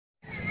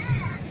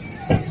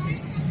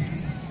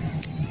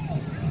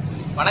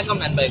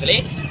வணக்கம் நண்பர்களே.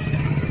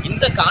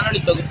 இந்த காணொளி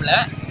தொகுப்புல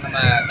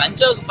நம்ம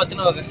தஞ்சாவூர்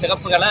பத்தின ஒரு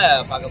சிறப்புகளை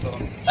பார்க்க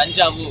போறோம்.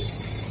 தஞ்சாவூர்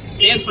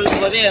பேர்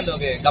சொல்லும் போதே அந்த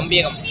ஒரு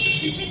கம்பீரம்,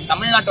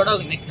 தமிழ்நாட்டோட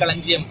ஒரு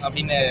நெற்களஞ்சியம்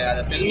அப்படின்னு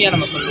அதை பெருமையா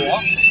நம்ம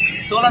சொல்லுவோம்.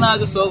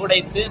 சோழநாடு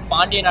சோகுடைத்து,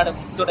 பாண்டிய நாடு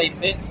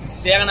முத்துடைத்து,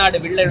 சேரநாடு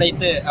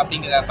வில்லுடைத்து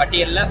அப்படிங்கிற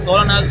பட்டியலில்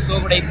சோழநாடு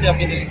சோகுடைத்து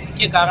அப்படிங்கிற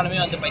முக்கிய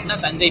காரணமே வந்து பார்த்தீங்கன்னா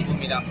தஞ்சை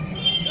பூமி தான்.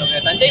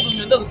 தஞ்சை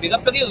பூமி வந்து ஒரு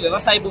மிகப்பெரிய ஒரு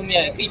விவசாய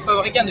பூமியா இருக்கு. இப்போ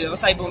வரைக்கும் அந்த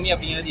விவசாய பூமி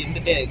அப்படிங்கிறது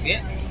இருந்துட்டே இருக்கு.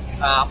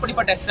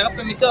 அப்படிப்பட்ட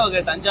சிறப்புமிக்க ஒரு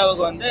தஞ்சாவூர்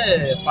வந்து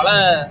பல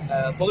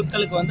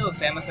பொருட்களுக்கு வந்து ஒரு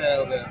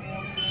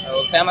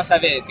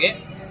ஃபேமஸாகவே இருக்கு.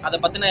 அதை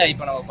பற்றின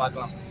இப்போ நம்ம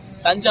பார்க்கலாம்.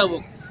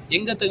 தஞ்சாவூர்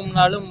எங்கே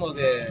திரும்பினாலும்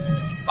ஒரு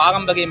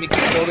பாரம்பரியமிக்க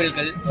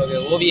கோவில்கள், ஒரு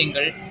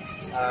ஓவியங்கள்,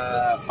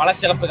 பல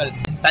சிறப்புகள்.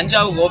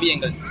 தஞ்சாவூர்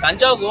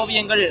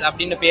ஓவியங்கள்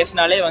அப்படின்னு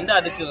பேசினாலே வந்து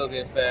அதுக்கு ஒரு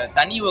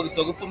தனி ஒரு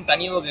தொகுப்பும்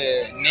தனி ஒரு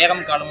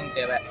நேரம் காலமும்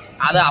தேவை.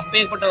 அதை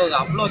அப்பேற்பட்ட ஒரு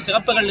அவ்வளோ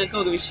சிறப்புகள் இருக்க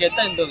ஒரு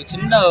விஷயத்த இந்த ஒரு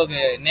சின்ன ஒரு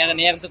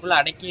நேரத்துக்குள்ள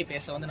அடக்கி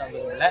பேச வந்து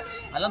நம்ம இல்லை.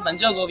 அதெல்லாம்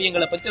தஞ்சாவூர்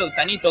ஓவியங்களை பற்றி ஒரு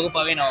தனி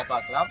தொகுப்பாகவே நம்ம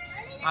பார்க்கலாம்.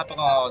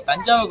 அப்புறம்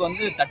தஞ்சாவூருக்கு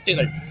வந்து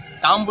தட்டுகள்,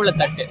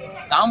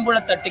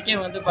 தாம்பூலத்தட்டுக்கே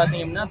வந்து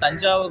பார்த்தீங்கன்னா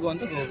தஞ்சாவூருக்கு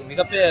வந்து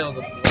மிகப்பெரிய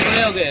ஒரு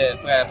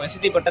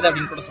பிரசித்தி பெற்றது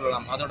அப்படின்னு கூட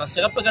சொல்லலாம். அதோட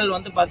சிறப்புகள்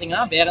வந்து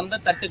பார்த்தீங்கன்னா வேற எந்த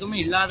தட்டுக்குமே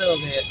இல்லாத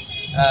ஒரு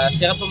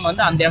சிறப்பும்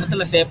வந்து அந்த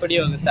இடத்துல செய்யக்கூடிய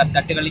ஒரு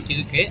தட்டுகளுக்கு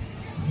இருக்கு.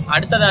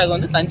 அடுத்ததாக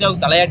வந்து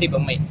தஞ்சாவூர் தலையாட்டி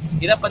பொம்மை.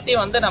 இதை பற்றி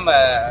வந்து நம்ம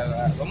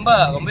ரொம்ப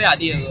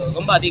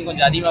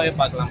கொஞ்சம் அதிகமாகவே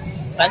பார்க்கலாம்.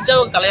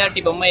 தஞ்சாவூர்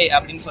தலையாட்டி பொம்மை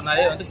அப்படின்னு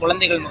சொன்னாலே வந்து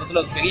குழந்தைகள்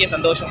முகத்தில் ஒரு பெரிய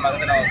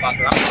சந்தோஷமாக நம்ம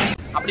பார்க்கலாம்.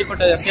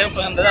 அப்படிப்பட்ட சிறப்பு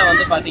இருந்ததா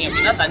வந்து பார்த்தீங்க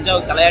அப்படின்னா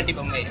தஞ்சாவூர் தலையாட்டி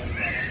பொம்மை.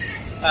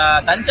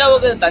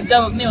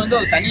 தஞ்சாவூர்னே வந்து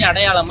ஒரு தனி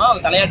அடையாளமா ஒரு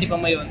தலையாட்டி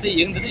பொம்மை வந்து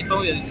இருந்தது,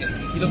 இப்பவும் இருக்கு.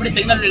 இப்ப எப்படி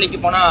திருநெல்வேலிக்கு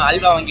போனா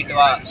அல்வா வாங்கிட்டு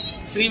வா,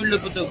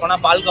 ஸ்ரீவில்லிபுத்தூருக்கு போனா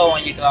பால்கோவா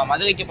வாங்கிட்டு வா,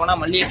 மதுரைக்கு போனா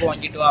மல்லிகைப்பூ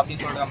வாங்கிட்டு வா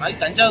அப்படின்னு சொல்ற மாதிரி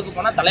தஞ்சாவூருக்கு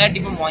போனா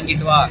தலையாட்டி பொம்மை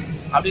வாங்கிட்டு வா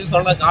அப்படின்னு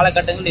சொல்ற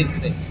காலகட்டங்கள்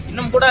இருக்குது.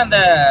 இன்னும் கூட அந்த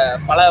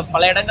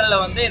பல இடங்கள்ல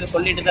வந்து இதை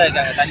சொல்லிட்டு தான்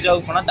இருக்காங்க,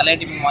 தஞ்சாவூருக்கு போனா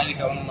தலையாட்டி பொம்மை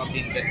வாங்கிட்டு வரணும்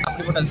அப்படின்ட்டு.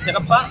 அப்படிப்பட்ட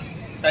சிறப்பா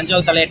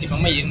தஞ்சாவூர் தலையாட்டி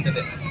பொம்மை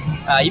இருந்தது.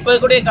 இப்போ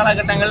கூடிய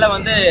காலகட்டங்கள்ல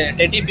வந்து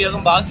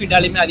டெட்டிபியோகும்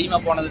பாக்ஸ்ஃபிட்டாலுமே அதிகமா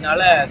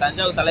போனதுனால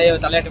தஞ்சாவூர்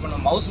தலையாட்டி பொம்மை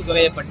மவுசு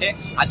குறையப்பட்டு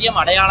அதிகம்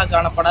அடையாளம்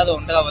காணப்படாத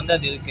ஒன்றாக வந்து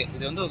அது இருக்கு.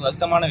 இது வந்து ஒரு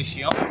வருத்தமான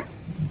விஷயம்.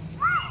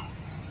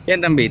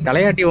 ஏன் தம்பி,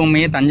 தலையாட்டி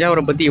பொம்மையை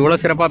தஞ்சாவூரை பத்தி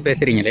இவ்வளவு சிறப்பா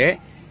பேசுறீங்களே,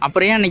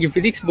 அப்புறம் ஏன் இன்னைக்கு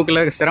பிசிக்ஸ்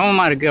புக்ல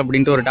சிரமமா இருக்கு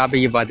அப்படின்ட்டு ஒரு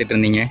டாபிக் பார்த்துட்டு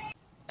இருந்தீங்க?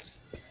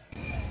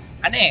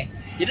 அண்ணே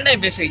என்னடா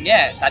பேசுறீங்க?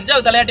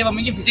 தஞ்சாவூர் தலையாட்டி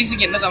பொம்மைக்கு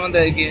பிசிக்ஸுக்கு என்ன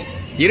சம்பந்தம்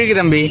இருக்கு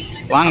தம்பி,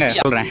 வாங்க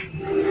சொல்றேன்.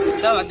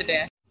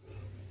 வந்துட்டேன்.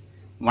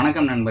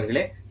 வணக்கம்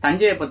நண்பர்களே.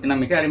 தஞ்சையை பத்தின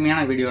மிக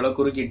அருமையான வீடியோல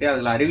குறுக்கிட்டு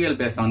அதுல அறிவியல்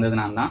பேச வந்தது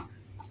நான் தான்.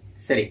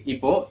 சரி,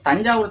 இப்போ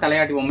தஞ்சாவூர்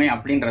தலையாட்டி பொம்மை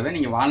அப்படின்றத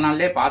நீங்க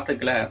வாழ்நாளிலே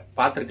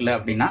பாத்துருக்கல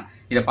அப்படின்னா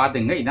இதை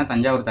பாத்துங்க. இதுதான்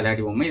தஞ்சாவூர்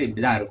தலையாட்டி பொம்மை. இது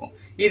இப்படிதான் இருக்கும்.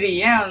 இது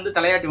ஏன் வந்து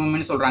தலையாட்டி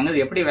பொம்மைன்னு சொல்றாங்க,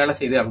 இது எப்படி வேலை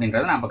செய்யுது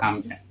அப்படின்றத நான் இப்ப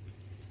காமிக்கிறேன்.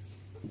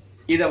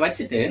 இதை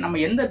வச்சுட்டு நம்ம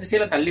எந்த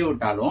திசையில தள்ளி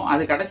விட்டாலும்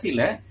அது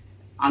கடைசியில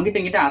அங்கிட்ட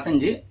இங்கிட்ட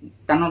அசைஞ்சு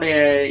தன்னுடைய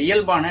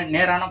இயல்பான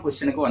நேரான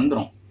பொசிஷனுக்கு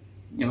வந்துடும்.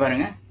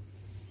 பாருங்க,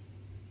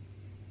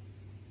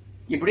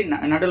 இப்படி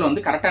நடுவில்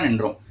வந்து கரெக்டா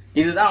நின்றோம்.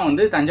 இதுதான்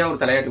வந்து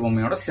தஞ்சாவூர் தலையாட்டி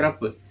பொம்மையோட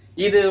சிறப்பு.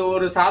 இது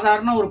ஒரு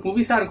சாதாரண ஒரு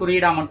புவிசார்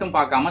குறியீடா மட்டும்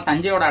பார்க்காம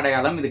தஞ்சையோட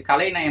அடையாளம், இது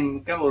கலை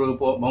நயமிக்க ஒரு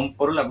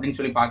பொருள் அப்படின்னு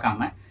சொல்லி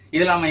பார்க்காம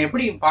இதுல நம்ம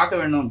எப்படி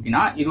பார்க்க வேண்டும்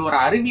அப்படின்னா, இது ஒரு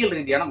அறிவியல்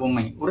ரீதியான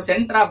பொம்மை, ஒரு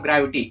சென்டர் ஆஃப்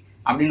கிராவிட்டி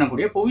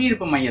அப்படின்னக்கூடிய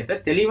புவியீர்ப்பு மையத்தை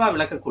தெளிவா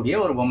விளக்கக்கூடிய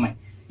ஒரு பொம்மை.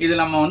 இது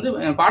நம்ம வந்து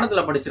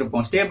பாடத்துல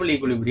படிச்சிருப்போம். Stable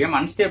equilibrium,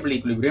 unstable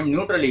equilibrium,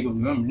 neutral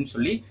equilibrium அப்படின்னு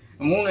சொல்லி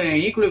 3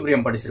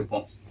 ஈக்குலிபிரியம்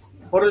படிச்சிருப்போம்.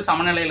 பொருள்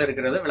சமநிலையில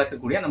இருக்கிறத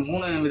விளக்கக்கூடிய அந்த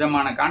 3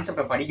 விதமான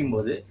கான்செப்டை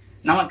படிக்கும்போது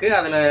நமக்கு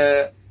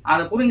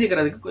அதை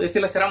புரிஞ்சுக்கிறதுக்கு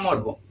சில சிரமம்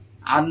இருக்கும்.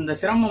 அந்த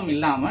சிரமம்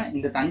இல்லாம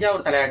இந்த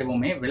தஞ்சாவூர் தலையாட்டி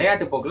பொம்மையை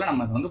விளையாட்டு போக்குல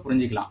நம்ம வந்து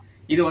புரிஞ்சுக்கலாம்.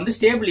 இது வந்து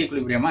ஸ்டேபிள்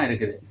ஈக்குலிபிரியமா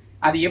இருக்குது.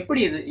 அது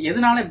எப்படி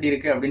எதனால இப்படி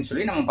இருக்கு அப்படின்னு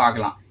சொல்லி நம்ம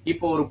பார்க்கலாம்.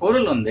 இப்போ ஒரு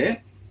பொருள் வந்து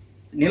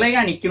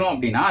நிலையா நிக்கணும்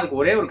அப்படின்னா அதுக்கு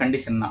ஒரே ஒரு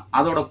கண்டிஷன் தான்,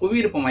 அதோட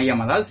புவியீர்ப்பு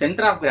மையம், அதாவது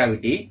சென்டர் ஆஃப்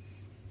கிராவிட்டி.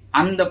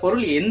 அந்த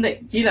பொருள் எந்த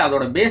கீழே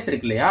அதோட பேஸ்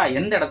இருக்கு இல்லையா,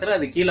 எந்த இடத்துல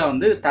அது கீழே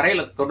வந்து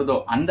தரையில தொடுதோ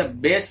அந்த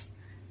பேஸ்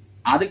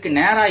அதுக்கு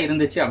நேரா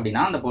இருந்துச்சு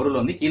அப்படின்னா அந்த பொருள்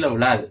வந்து கீழே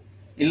விழாது,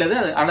 அல்லது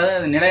அது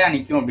நிலையா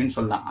நிற்கும் அப்படின்னு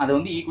சொல்லலாம். அது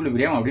வந்து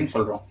ஈக்குலிபிரியம் அப்படின்னு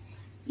சொல்றோம்.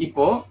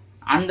 இப்போ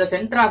அந்த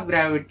சென்டர் ஆஃப்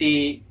கிராவிட்டி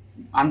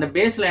அந்த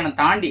பேஸ் லைனை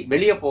தாண்டி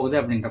வெளியே போகுது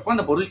அப்படின்றப்போ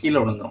அந்த பொருள் கீழே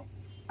விழுந்துரும்.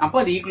 அப்போ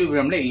அது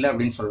ஈக்குலிபிரியம்ல இல்லை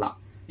அப்படின்னு சொல்லலாம்.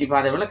 இப்போ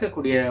அதை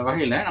விளக்கக்கூடிய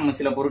வகையில நம்ம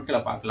சில பொருட்களை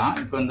பார்க்கலாம்.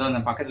 இப்போ வந்து அந்த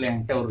பக்கத்துல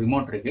என்கிட்ட ஒரு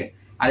ரிமோட் இருக்கு,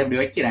 அதை இப்படி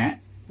வைக்கிறேன்.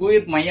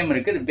 புவியீர்ப்பு மையம்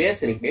இருக்கு, இது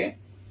பேஸ் இருக்கு.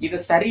 இது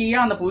சரியா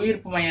அந்த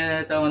புவியீர்ப்பு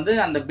மையத்தை வந்து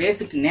அந்த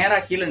பேஸுக்கு நேரா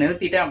கீழே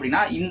நிறுத்திட்டேன்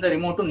அப்படின்னா இந்த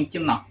ரிமோட்டும்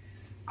நிற்கும் தான்.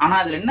 ஆனா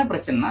அதுல என்ன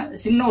பிரச்சனைனா,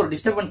 சின்ன ஒரு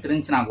டிஸ்டர்பன்ஸ்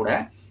இருந்துச்சுன்னா கூட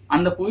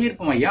அந்த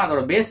புவியீர்ப்பு மையம்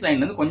அதோட பேஸ்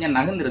லைன்ல இருந்து கொஞ்சம்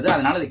நகர்ந்துருது,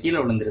 அதனால அது கீழே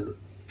விழுந்துருது.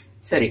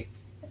 சரி,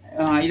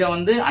 இதை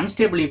வந்து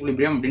அன்ஸ்டேபிள்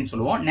ஈக்குலிபிரியம் அப்படின்னு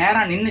சொல்லுவோம்.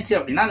 நேரா நின்னுச்சு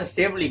அப்படின்னா அது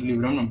ஸ்டேபிள்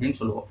ஈக்குலிபிரியம் அப்படின்னு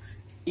சொல்லுவோம்.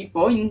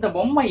 இப்போ இந்த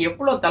பொம்மை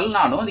எவ்வளவு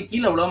தள்ளினாலும் அது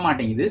கீழே விழ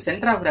மாட்டேங்குது,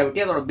 சென்டர் ஆஃப்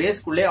கிராவிட்டி அதோட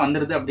பேஸ்க்குள்ளே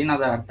வந்துருது அப்படின்னு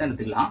அதை அர்த்தம்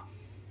எடுத்துக்கலாம்.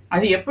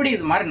 அது எப்படி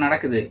இது மாதிரி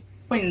நடக்குது?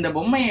 இப்போ இந்த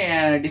பொம்மையை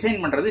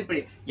டிசைன் பண்றது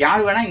இப்படி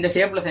யார் வேணா இந்த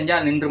ஷேப்ல செஞ்சா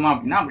அது நின்றுமா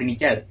அப்படின்னா அப்படி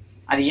நிக்காது.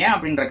 அது ஏன்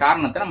அப்படின்ற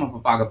காரணத்தை நம்ம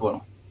இப்ப பார்க்க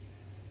போறோம்.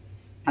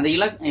 அந்த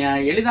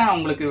எளிதா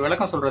உங்களுக்கு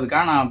விளக்கம்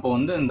சொல்றதுக்காக நான் இப்போ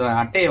வந்து இந்த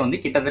அட்டையை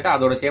வந்து கிட்டத்தட்ட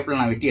அதோட ஷேப்ல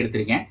நான் வெட்டி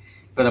எடுத்திருக்கேன்.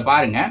 இப்போ இதை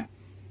பாருங்க.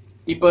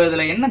 இப்போ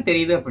இதுல என்ன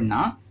தெரியுது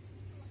அப்படின்னா,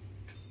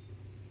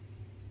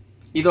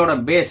 இதோட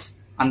பேஸ்,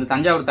 அந்த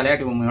தஞ்சாவூர்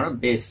தலையாட்டி பொம்மையோட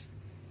பேஸ்,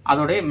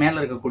 அதோடைய மேல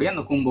இருக்கக்கூடிய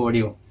அந்த கூம்பு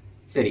வடிவம்.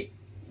 சரி,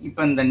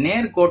 இப்ப இந்த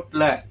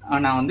நேர்கோட்டுல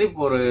நான் வந்து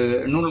இப்போ ஒரு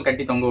நூல்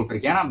கட்டி தொங்க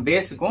விட்டுருக்கேன். ஏன்னா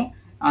பேஸுக்கும்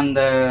அந்த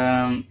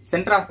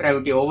சென்டர் ஆஃப்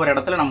கிராவிட்டி ஒவ்வொரு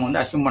இடத்துல நம்ம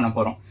வந்து அஸ்யூம் பண்ண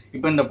போறோம்.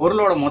 இப்ப இந்த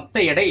பொருளோட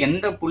மொத்த எடை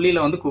எந்த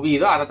புள்ளியில வந்து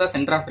குவியுதோ அதைத்தான்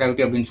சென்டர் ஆஃப்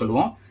கிராவிட்டி அப்படின்னு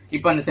சொல்லுவோம்.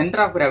 இப்ப அந்த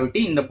சென்டர் ஆஃப் கிராவிட்டி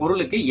இந்த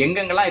பொருளுக்கு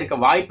எங்கெங்கெல்லாம் இருக்க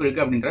வாய்ப்பு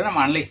இருக்கு அப்படின்றத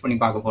நம்ம அனலைஸ் பண்ணி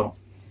பார்க்க போறோம்.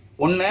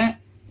 ஒண்ணு,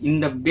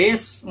 இந்த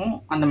பேஸும்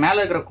அந்த மேல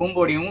இருக்கிற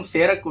கூம்போடியும்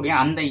சேரக்கூடிய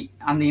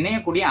அந்த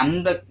இணையக்கூடிய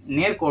அந்த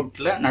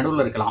நேர்கோட்டுல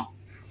நடுவுல இருக்கலாம்,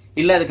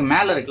 இல்ல அதுக்கு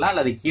மேல இருக்கலாம்,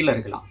 இல்ல அது கீழே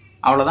இருக்கலாம்.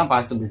 அவ்வளவுதான்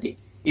பாசிபிலிட்டி.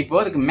 இப்போ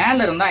அதுக்கு மேல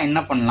இருந்தா என்ன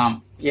பண்ணலாம்,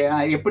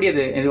 எப்படி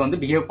இது வந்து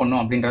பிஹேவ்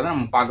பண்ணும் அப்படின்றத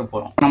நம்ம பார்க்க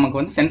போறோம். நமக்கு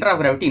வந்து சென்டர்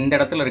ஆஃப் கிராவிட்டி இந்த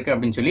இடத்துல இருக்கு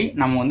அப்படின்னு சொல்லி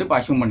நம்ம வந்து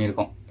அஸ்யூம்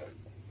பண்ணியிருக்கோம்.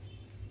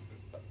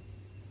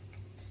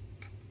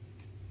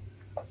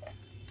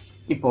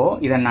 இப்போ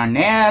இதை நான்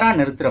நேரா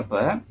நிறுத்துறப்ப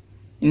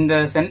இந்த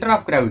சென்டர்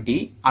ஆஃப் கிராவிட்டி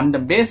அந்த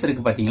பேஸ்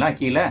இருக்கு பாத்தீங்களா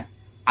கீழே,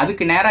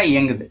 அதுக்கு நேரா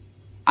இயங்குது.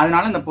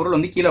 அதனால இந்த பொருள்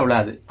வந்து கீழே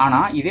விழாது. ஆனா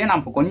இதே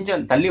நான் இப்போ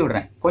கொஞ்சம் தள்ளி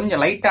விடுறேன்,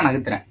 கொஞ்சம் லைட்டா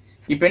நகர்த்துறேன்,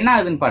 இப்ப என்ன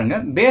ஆகுதுன்னு பாருங்க,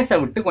 பேஸை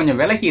விட்டு கொஞ்சம்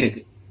விலகி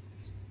இருக்கு.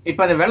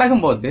 இப்ப அதை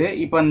விலகும் போது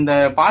இப்ப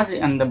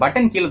அந்த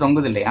பட்டன் கீழே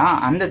தொங்குது இல்லையா,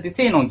 அந்த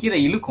திசையை நோக்கி இதை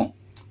இழுக்கும்.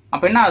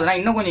 அப்ப என்ன ஆகுதுன்னா,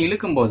 இன்னும் கொஞ்சம்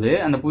இழுக்கும் போது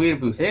அந்த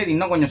புவியீர்ப்பு விசை அது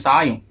இன்னும் கொஞ்சம்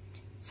சாயும்.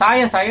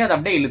 சாய அது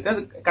அப்படியே இழுத்து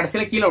அது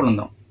கடைசியில கீழே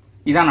விழுந்துடும்.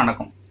 இதான்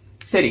நடக்கும்.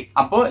 சரி,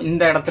 அப்போ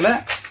இந்த இடத்துல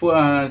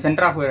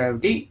சென்டர் ஆஃப்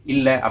கிராவிட்டி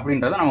இல்ல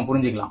அப்படின்றத நம்ம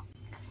புரிஞ்சுக்கலாம்.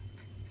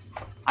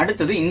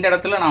 அடுத்தது இந்த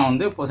இடத்துல நான்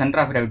வந்து இப்போ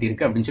சென்டர் ஆஃப் கிராவிட்டி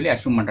இருக்கு அப்படின்னு சொல்லி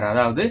அஸ்யூம் பண்றேன்.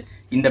 அதாவது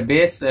இந்த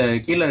பேஸ்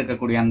கீழே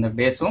இருக்கக்கூடிய அந்த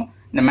பேஸும்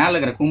இந்த மேல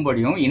இருக்கிற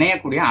கும்படியும்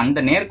இணையக்கூடிய அந்த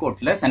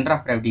நேர்கோட்டுல சென்டர்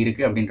ஆஃப் கிராவிட்டி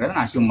இருக்கு அப்படின்றத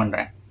நான் அஸ்யூம்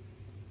பண்றேன்.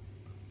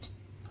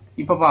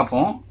 இப்ப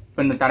பார்ப்போம்.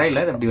 இப்ப இந்த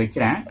தரையில இதை அப்படி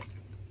வைக்கிறேன்.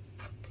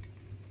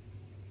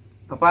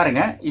 இப்ப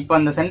பாருங்க, இப்ப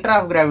அந்த சென்டர்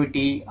ஆஃப்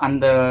கிராவிட்டி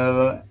அந்த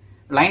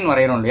லைன்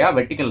வரைகிறோம் இல்லையா,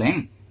 வெர்டிக்கல்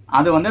லைன்,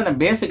 அது வந்து அந்த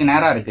பேஸுக்கு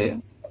நேரா இருக்கு.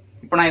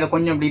 இப்ப நான் இதை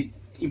கொஞ்சம்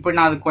இப்ப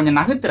நான் அது கொஞ்சம்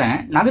நகர்த்துறேன்.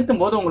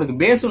 நகர்த்தும் போது உங்களுக்கு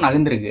பேஸும்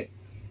நகர்ந்துருக்கு.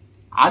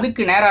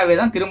 அதுக்கு நேராவே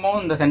தான்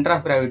திரும்பவும் இந்த சென்டர்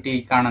ஆஃப்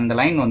கிராவிட்டிக்கான அந்த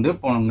லைன் வந்து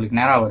இப்போ உங்களுக்கு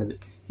நேரா வருது.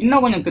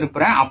 இன்னும் கொஞ்சம்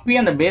திருப்புறேன்,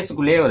 அப்பயும் அந்த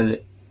பேஸுக்குள்ளேயே வருது.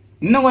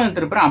 இன்னும் கொஞ்சம்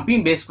திருப்புறேன்,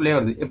 அப்பயும் பேஸுக்குள்ளேயே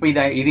வருது. இப்ப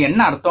இது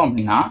என்ன அர்த்தம்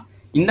அப்படின்னா,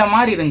 இந்த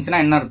மாதிரி இருந்துச்சுன்னா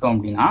என்ன அர்த்தம்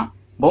அப்படின்னா,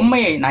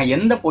 பொம்மையை நான்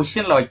எந்த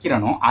பொசிஷன்ல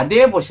வைக்கிறேனோ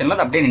அதே பொசிஷன்ல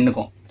அது அப்படியே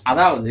நின்னுக்கும்.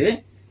 அதாவது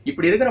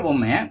இப்படி இருக்கிற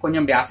பொம்மையை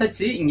கொஞ்சம் இப்படி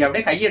அசைச்சு இங்க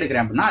அப்படியே கை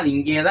எடுக்கிறேன் அப்படின்னா அது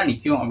இங்கேயே தான்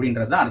நிற்கும்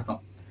அப்படின்றதுதான்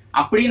அர்த்தம்.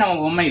 அப்படி நம்ம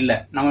பொம்மை இல்ல,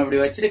 நம்ம இப்படி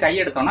வச்சுட்டு கை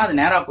எடுத்தோம்னா அது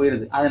நேரா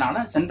போயிருது. அதனால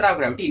சென்டர் ஆஃப்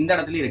கிராவிட்டி இந்த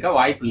இடத்துல இருக்க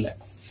வாய்ப்பு இல்லை.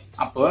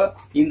 அப்போ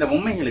இந்த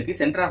பொம்மைகளுக்கு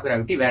சென்டர் ஆஃப்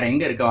கிராவிட்டி வேற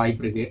எங்க இருக்க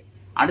வாய்ப்பு இருக்கு?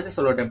 அடுத்து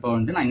சொல்லட்டப்ப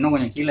வந்து நான் இன்னும்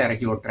கொஞ்சம் கீழே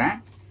இறக்கி ஓட்டுறேன்.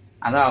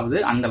 அதாவது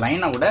அந்த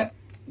லைனை விட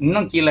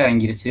இன்னும் கீழே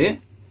இறங்கிருச்சு.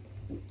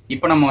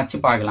 இப்ப நம்ம வச்சு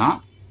பார்க்கலாம்.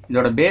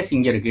 இதோட பேஸ்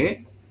இங்க இருக்கு.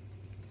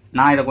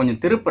 நான் இதை கொஞ்சம்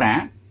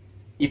திருப்புறேன்.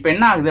 இப்ப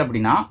என்ன ஆகுது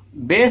அப்படின்னா,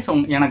 பேஸ்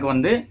எனக்கு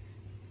வந்து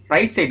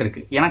ரைட் சைடு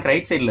இருக்கு, எனக்கு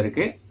ரைட் சைட்ல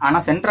இருக்கு. ஆனா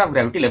சென்டர் ஆஃப்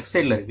கிராவிட்டி லெஃப்ட்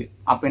சைட்ல இருக்கு.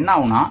 அப்ப என்ன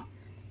ஆகும்னா,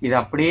 இது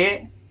அப்படியே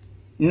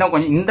இன்னும்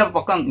கொஞ்சம் இந்த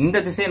பக்கம் இந்த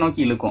திசையை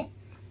நோக்கி இழுக்கும்.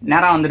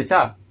 நேரா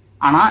வந்துருச்சா?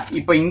 ஆனா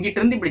இப்ப இங்கிட்ட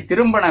இருந்து இப்படி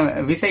திரும்பின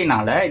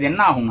விசைனால இது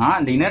என்ன ஆகும்னா,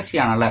 இந்த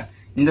இனர்ஷியானால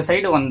இந்த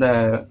சைடு வந்த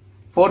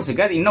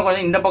ஃபோர்ஸுக்கு அது இன்னும்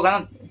கொஞ்சம் இந்த பக்கம்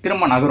தான்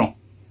திரும்ப நகரும்.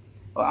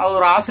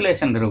 ஒரு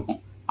ஆசிலேஷன் இருக்கும்.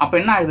 அப்ப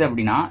என்ன ஆகுது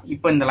அப்படின்னா,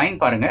 இப்ப இந்த லைன்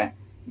பாருங்க,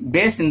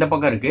 பேஸ் இந்த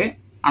பக்கம் இருக்கு,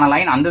 ஆனா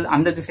லைன்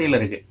அந்த திசையில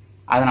இருக்கு.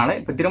 அதனால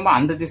இப்ப திரும்ப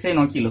அந்த திசையை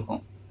நோக்கி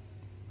இழுக்கும்.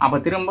 அப்ப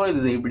திரும்ப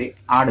இது இப்படி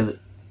ஆடுது.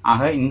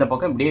 ஆக இந்த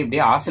பக்கம்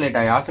இப்படியே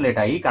ஆசிலேட்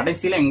ஆகி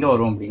கடைசியில எங்க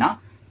வரும் அப்படின்னா,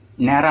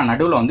 நேரா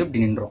நடுவுல வந்து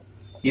இப்படி நின்றோம்.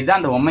 இதுதான்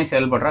அந்த பொம்மை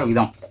செயல்படுற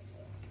விதம்.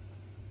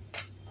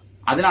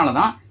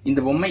 அதனாலதான் இந்த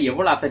பொம்மை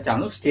எவ்வளவு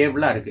அசைச்சாலும்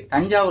ஸ்டேபிளா இருக்கு.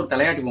 தஞ்சாவூர்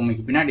தலையாட்டி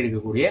பொம்மைக்கு பின்னாடி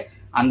இருக்கக்கூடிய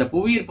அந்த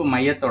புவியீர்ப்பு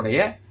மையத்தோடைய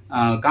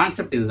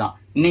கான்செப்ட் இதுதான்.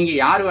 நீங்க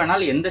யாரு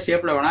வேணாலும் எந்த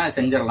ஷேப்ல வேணா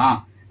செஞ்சிடலாம்,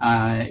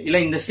 இல்ல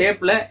இந்த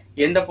ஷேப்ல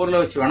எந்த பொருளை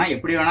வச்சு வேணா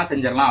எப்படி வேணா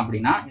செஞ்சிடலாம்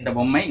அப்படின்னா இந்த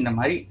பொம்மை இந்த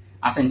மாதிரி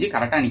அசைஞ்சு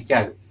கரெக்டா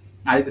நிக்காது.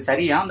 அதுக்கு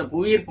சரியா அந்த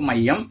புவியீர்ப்பு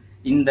மையம்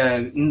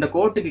இந்த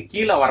கோட்டுக்கு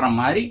கீழே வர்ற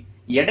மாதிரி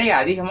எடை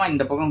அதிகமா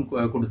இந்த பக்கம்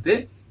கொடுத்து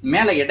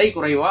மேல எடை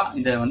குறைவா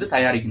இதை வந்து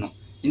தயாரிக்கணும்.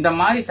 இந்த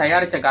மாதிரி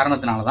தயாரிச்ச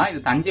காரணத்தினாலதான் இது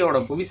தஞ்சையோட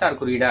புவிசார்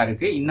குறியீடா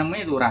இருக்கு. இன்னுமே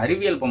இது ஒரு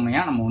அறிவியல்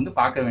பொம்மையா நம்ம வந்து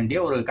பார்க்க வேண்டிய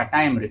ஒரு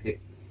கட்டாயம் இருக்கு.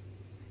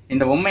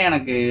 இந்த பொம்மை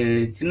எனக்கு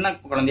சின்ன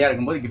குழந்தையா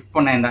இருக்கும்போது கிஃப்ட்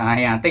பண்ண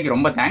என் அத்தைக்கு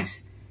ரொம்ப தேங்க்ஸ்.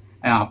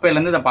 அப்பையில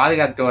இருந்து இதை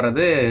பாதுகாத்துட்டு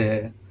வர்றது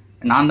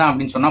நான் தான்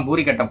அப்படின்னு சொன்னா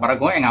பூரி கட்ட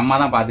பறக்கும். எங்க அம்மா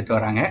தான் பார்த்துட்டு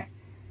வராங்க.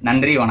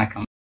 நன்றி,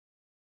 வணக்கம்.